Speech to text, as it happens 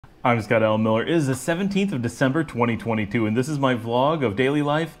I'm Scott L. Miller. It is the 17th of December 2022, and this is my vlog of daily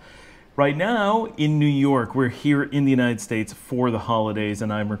life right now in New York. We're here in the United States for the holidays,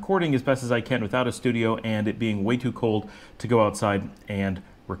 and I'm recording as best as I can without a studio and it being way too cold to go outside and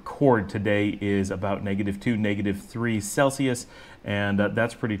record. Today is about -2, -3 Celsius, and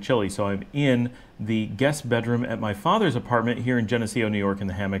that's pretty chilly. So I'm in the guest bedroom at my father's apartment here in Geneseo, New York in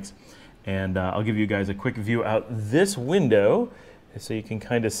the hammocks, and I'll give you guys a quick view out this window so you can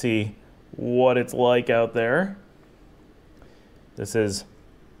kind of see what it's like out there. This is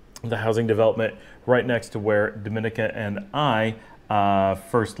the housing development right next to where Dominica and I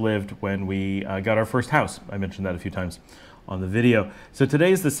first lived when we got our first house. I mentioned that a few times on the video. So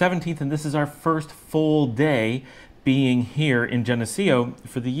today is the 17th, and this is our first full day being here in Geneseo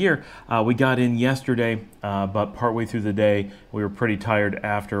for the year. We got in yesterday, but partway through the day, we were pretty tired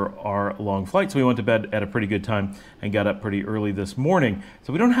after our long flight, so we went to bed at a pretty good time and got up pretty early this morning.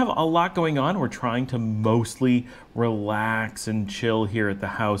 So we don't have a lot going on. We're trying to mostly relax and chill here at the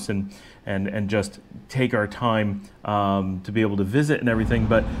house and just take our time to be able to visit and everything.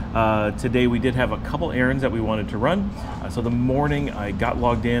 But today we did have a couple errands that we wanted to run. So the morning I got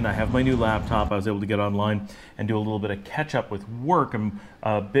logged in. I have my new laptop. I was able to get online and do a little bit of catch up with work. I'm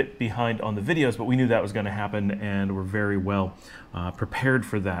a bit behind on the videos, but we knew that was going to happen, and we're very well prepared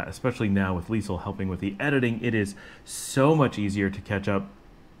for that, especially now with Liesl helping with the editing. It is so much easier to catch up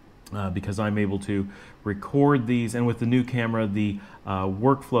because I'm able to record these, and with the new camera, the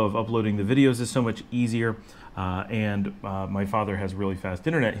workflow of uploading the videos is so much easier. And my father has really fast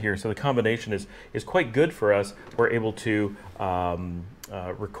internet here, so the combination is quite good for us. We're able to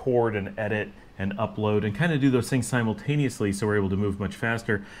record and edit and upload and kind of do those things simultaneously, so we're able to move much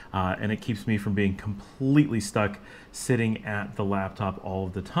faster, and it keeps me from being completely stuck sitting at the laptop all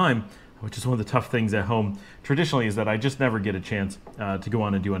of the time, which is one of the tough things at home traditionally, is that I just never get a chance to go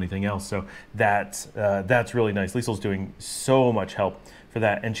on and do anything else. So that's really nice. Liesl's doing so much help for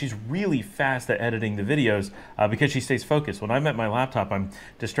that, and she's really fast at editing the videos because she stays focused. When I'm at my laptop, I'm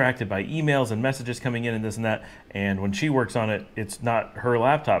distracted by emails and messages coming in and this and that, and when she works on it, it's not her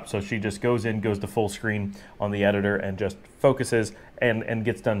laptop, so she just goes to full screen on the editor and just focuses and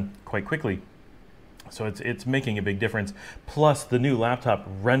gets done quite quickly. So it's making a big difference. Plus, the new laptop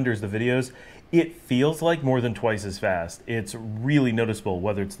renders the videos. It feels like more than twice as fast. It's really noticeable,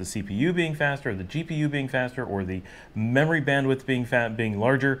 whether it's the CPU being faster, or the GPU being faster, or the memory bandwidth being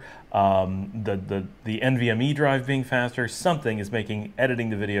larger, the NVMe drive being faster. Something is making editing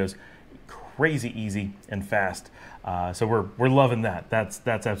the videos crazy easy and fast. So we're loving that. That's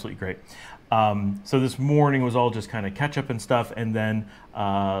absolutely great. So this morning was all just kind of catch up and stuff, and then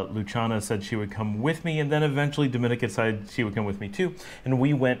Luciana said she would come with me, and then eventually Dominica decided she would come with me too, and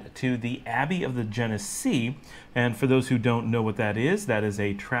we went to the Abbey of the Genesee. And for those who don't know what that is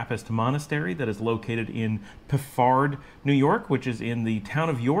a Trappist monastery that is located in Piffard, New York, which is in the town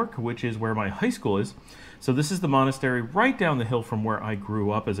of York, which is where my high school is. So this is the monastery right down the hill from where I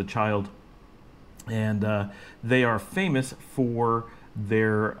grew up as a child, and they are famous for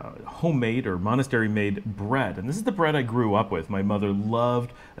their homemade or monastery-made bread. And this is the bread I grew up with. My mother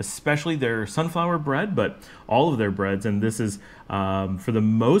loved especially their sunflower bread, but all of their breads. And this is, for the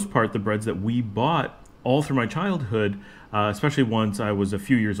most part, the breads that we bought all through my childhood, especially once I was a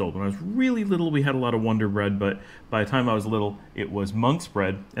few years old. When I was really little, we had a lot of Wonder Bread, but by the time I was little, it was Monk's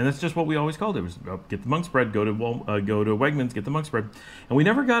bread, and that's just what we always called it. It was, get the Monk's bread, go to Wegmans, get the Monk's bread. And we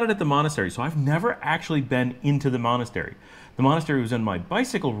never got it at the monastery, so I've never actually been into the monastery. The monastery was in my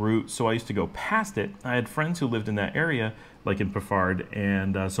bicycle route, so I used to go past it. I had friends who lived in that area, like in Piffard,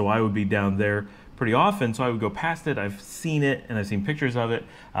 and so I would be down there pretty often, so I would go past it. I've seen it, and I've seen pictures of it,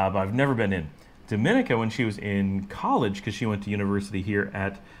 but I've never been in. Dominica, when she was in college, because she went to university here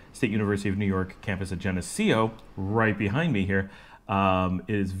at State University of New York campus at Geneseo, right behind me here, it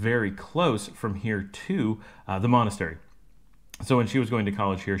is very close from here to the monastery. So when she was going to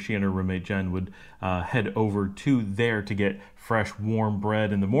college here, she and her roommate Jen would head over to there to get fresh, warm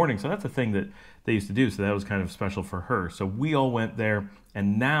bread in the morning. So that's a thing that they used to do. So that was kind of special for her. So we all went there,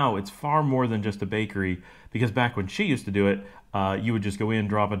 and now it's far more than just a bakery, because back when she used to do it, you would just go in,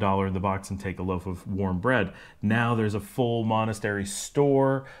 drop $1 in the box, and take a loaf of warm bread. Now there's a full monastery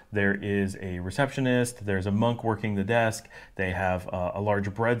store. There is a receptionist. There's a monk working the desk. They have a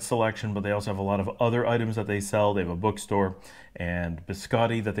large bread selection, but they also have a lot of other items that they sell. They have a bookstore and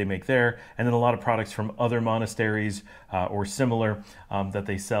biscotti that they make there, and then a lot of products from other monasteries or similar that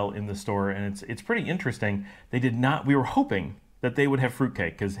they sell in the store. And it's pretty interesting. We were hoping that they would have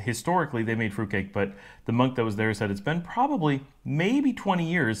fruitcake, because historically they made fruitcake, but the monk that was there said it's been probably maybe 20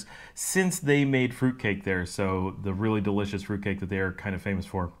 years since they made fruitcake there, so the really delicious fruitcake that they are kind of famous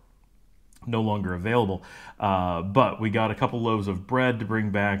for. no longer available. But we got a couple loaves of bread to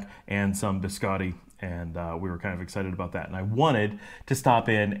bring back and some biscotti, and we were kind of excited about that. And I wanted to stop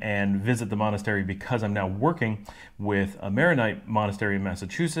in and visit the monastery because I'm now working with a Maronite monastery in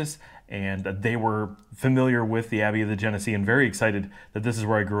Massachusetts, and they were familiar with the Abbey of the Genesee and very excited that this is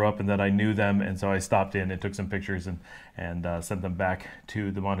where I grew up and that I knew them. And so I stopped in and took some pictures and sent them back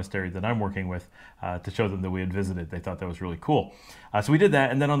to the monastery that I'm working with to show them that we had visited. They thought that was really cool. So we did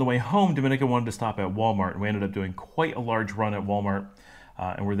that, and then on the way home, Dominica wanted to stop at Walmart, and we ended up doing quite a large run at Walmart.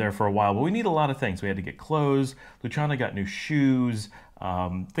 And we're there for a while, but we need a lot of things. We had to get clothes. Luciana got new shoes,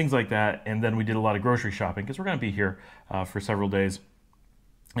 things like that. And then we did a lot of grocery shopping because we're going to be here for several days.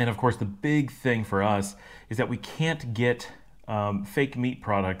 And of course, the big thing for us is that we can't get fake meat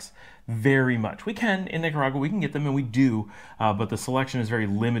products very much. We can in Nicaragua, we can get them, and we do, but the selection is very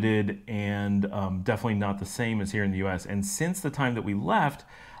limited and definitely not the same as here in the US. And since the time that we left,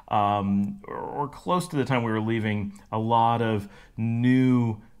 or close to the time we were leaving, a lot of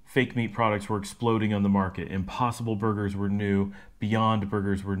new fake meat products were exploding on the market. Impossible burgers were new, Beyond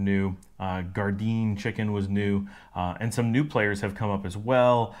burgers were new, Gardein chicken was new, and some new players have come up as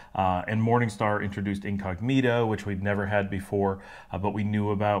well. And Morningstar introduced Incognito, which we'd never had before, but we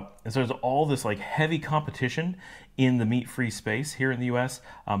knew about. And so there's all this like heavy competition in the meat-free space here in the US,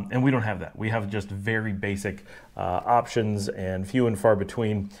 and we don't have that. We have just very basic options and few and far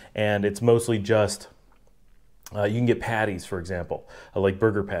between, and it's mostly just you can get patties, for example, like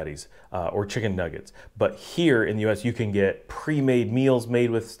burger patties or chicken nuggets. But here in the US, you can get pre-made meals made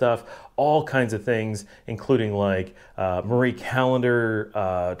with stuff, all kinds of things, including like Marie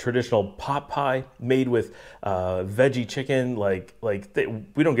Callender traditional pot pie made with veggie chicken.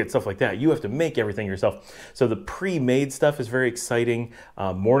 We don't get stuff like that. You have to make everything yourself. So the pre-made stuff is very exciting.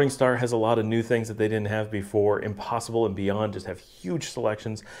 Morningstar has a lot of new things that they didn't have before. Impossible and Beyond just have huge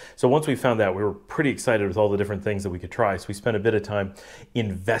selections. So once we found that, we were pretty excited with all the different things that we could try. So we spent a bit of time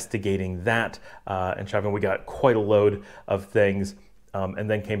investigating that and shopping. We got quite a load of things. And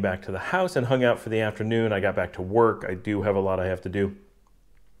then came back to the house and hung out for the afternoon. I got back to work. I do have a lot I have to do.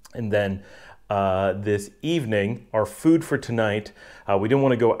 And then this evening, our food for tonight, we didn't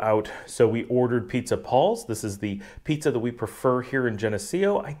want to go out, so we ordered Pizza Paul's. This is the pizza that we prefer here in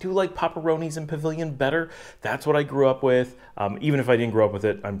Geneseo. I do like Pepperonis and Pavilion better. That's what I grew up with. Even if I didn't grow up with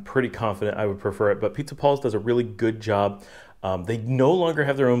it, I'm pretty confident I would prefer it. But Pizza Paul's does a really good job. They no longer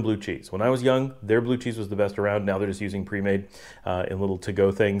have their own blue cheese. When I was young, their blue cheese was the best around. Now they're just using pre-made in little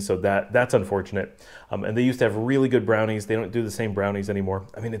to-go things, so that's unfortunate. And they used to have really good brownies. They don't do the same brownies anymore.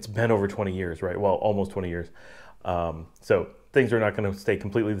 I mean, it's been over 20 years, right? Well, almost 20 years. So things are not going to stay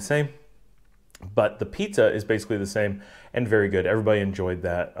completely the same. But the pizza is basically the same and very good. Everybody enjoyed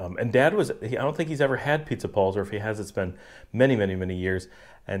that. And Dad I don't think he's ever had Pizza Paul's, or if he has, it's been many, many, many years.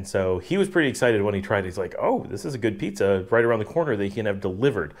 And so he was pretty excited when he tried it. He's like, oh, this is a good pizza right around the corner that he can have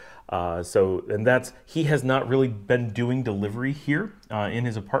delivered. He has not really been doing delivery here in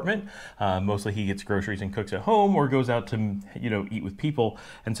his apartment. Mostly he gets groceries and cooks at home or goes out to, eat with people.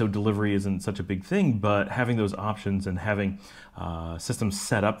 And so delivery isn't such a big thing, but having those options and having systems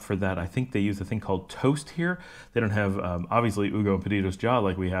set up for that. I think they use a thing called Toast here. They don't have, obviously, Hugo and Pedidos Ya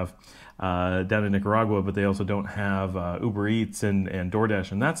like we have down in Nicaragua, but they also don't have Uber Eats and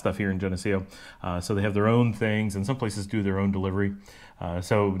DoorDash and that stuff here in Geneseo. So they have their own things, and some places do their own delivery.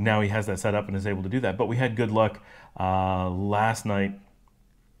 So now he has that set up and is able to do that. But we had good luck last night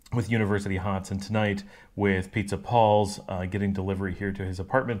with University Hots and tonight with Pizza Paul's getting delivery here to his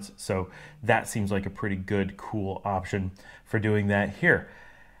apartments. So that seems like a pretty good, cool option for doing that here.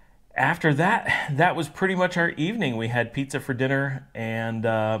 After that, that was pretty much our evening. We had pizza for dinner and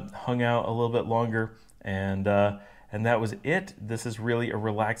hung out a little bit longer, and that was it. This is really a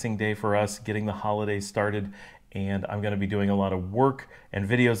relaxing day for us, getting the holidays started, and I'm going to be doing a lot of work and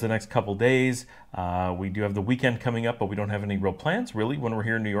videos the next couple days. We do have the weekend coming up, but we don't have any real plans, really. When we're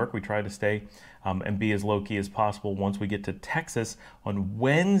here in New York, we try to stay and be as low-key as possible. Once we get to Texas on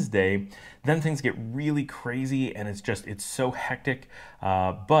Wednesday, then things get really crazy, and it's so hectic.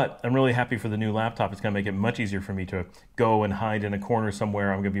 But I'm really happy for the new laptop. It's going to make it much easier for me to go and hide in a corner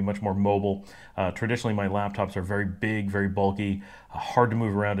somewhere. I'm going to be much more mobile. Traditionally, my laptops are very big, very bulky, hard to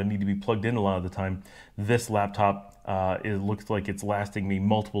move around, and need to be plugged in a lot of the time. This laptop, it looks like it's lasting me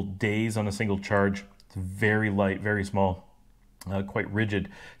multiple days on a single charge. It's very light, very small. Quite rigid,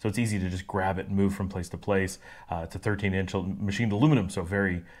 so it's easy to just grab it and move from place to place. It's a 13-inch machined aluminum, so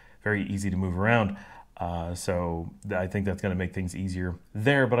very, very easy to move around. So I think that's going to make things easier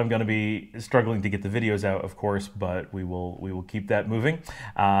there, but I'm going to be struggling to get the videos out, of course, but we will keep that moving.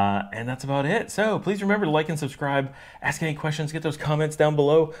 And that's about it. So please remember to like and subscribe, ask any questions, get those comments down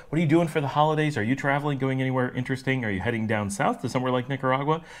below. What are you doing for the holidays? Are you traveling, going anywhere interesting? Are you heading down south to somewhere like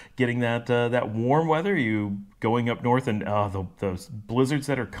Nicaragua, getting that warm weather? Are you going up north and those blizzards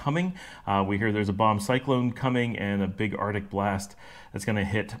that are coming? We hear there's a bomb cyclone coming and a big Arctic blast that's going to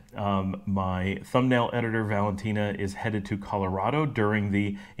hit. My thumbnail editor, Valentina, is headed to Colorado during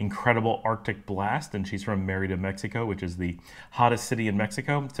the incredible Arctic blast, and she's from Mérida, Mexico, which is the hottest city in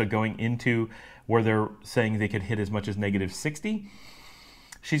Mexico. So going into where they're saying they could hit as much as -60,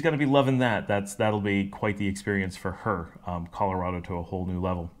 she's going to be loving that. That'll be quite the experience for her. Colorado to a whole new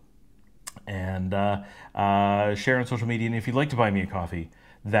level. And share on social media, and if you'd like to buy me a coffee,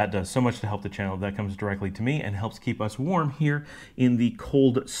 that does so much to help the channel. That comes directly to me and helps keep us warm here in the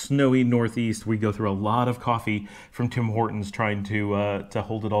cold, snowy Northeast. We go through a lot of coffee from Tim Hortons trying to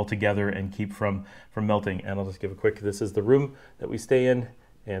hold it all together and keep from melting. And I'll just give a quick, this is the room that we stay in,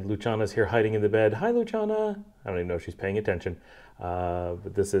 and Luciana's here hiding in the bed. Hi, Luciana. I don't even know if she's paying attention.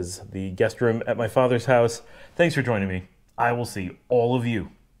 But this is the guest room at my father's house. Thanks for joining me. I will see all of you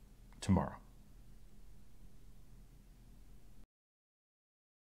tomorrow.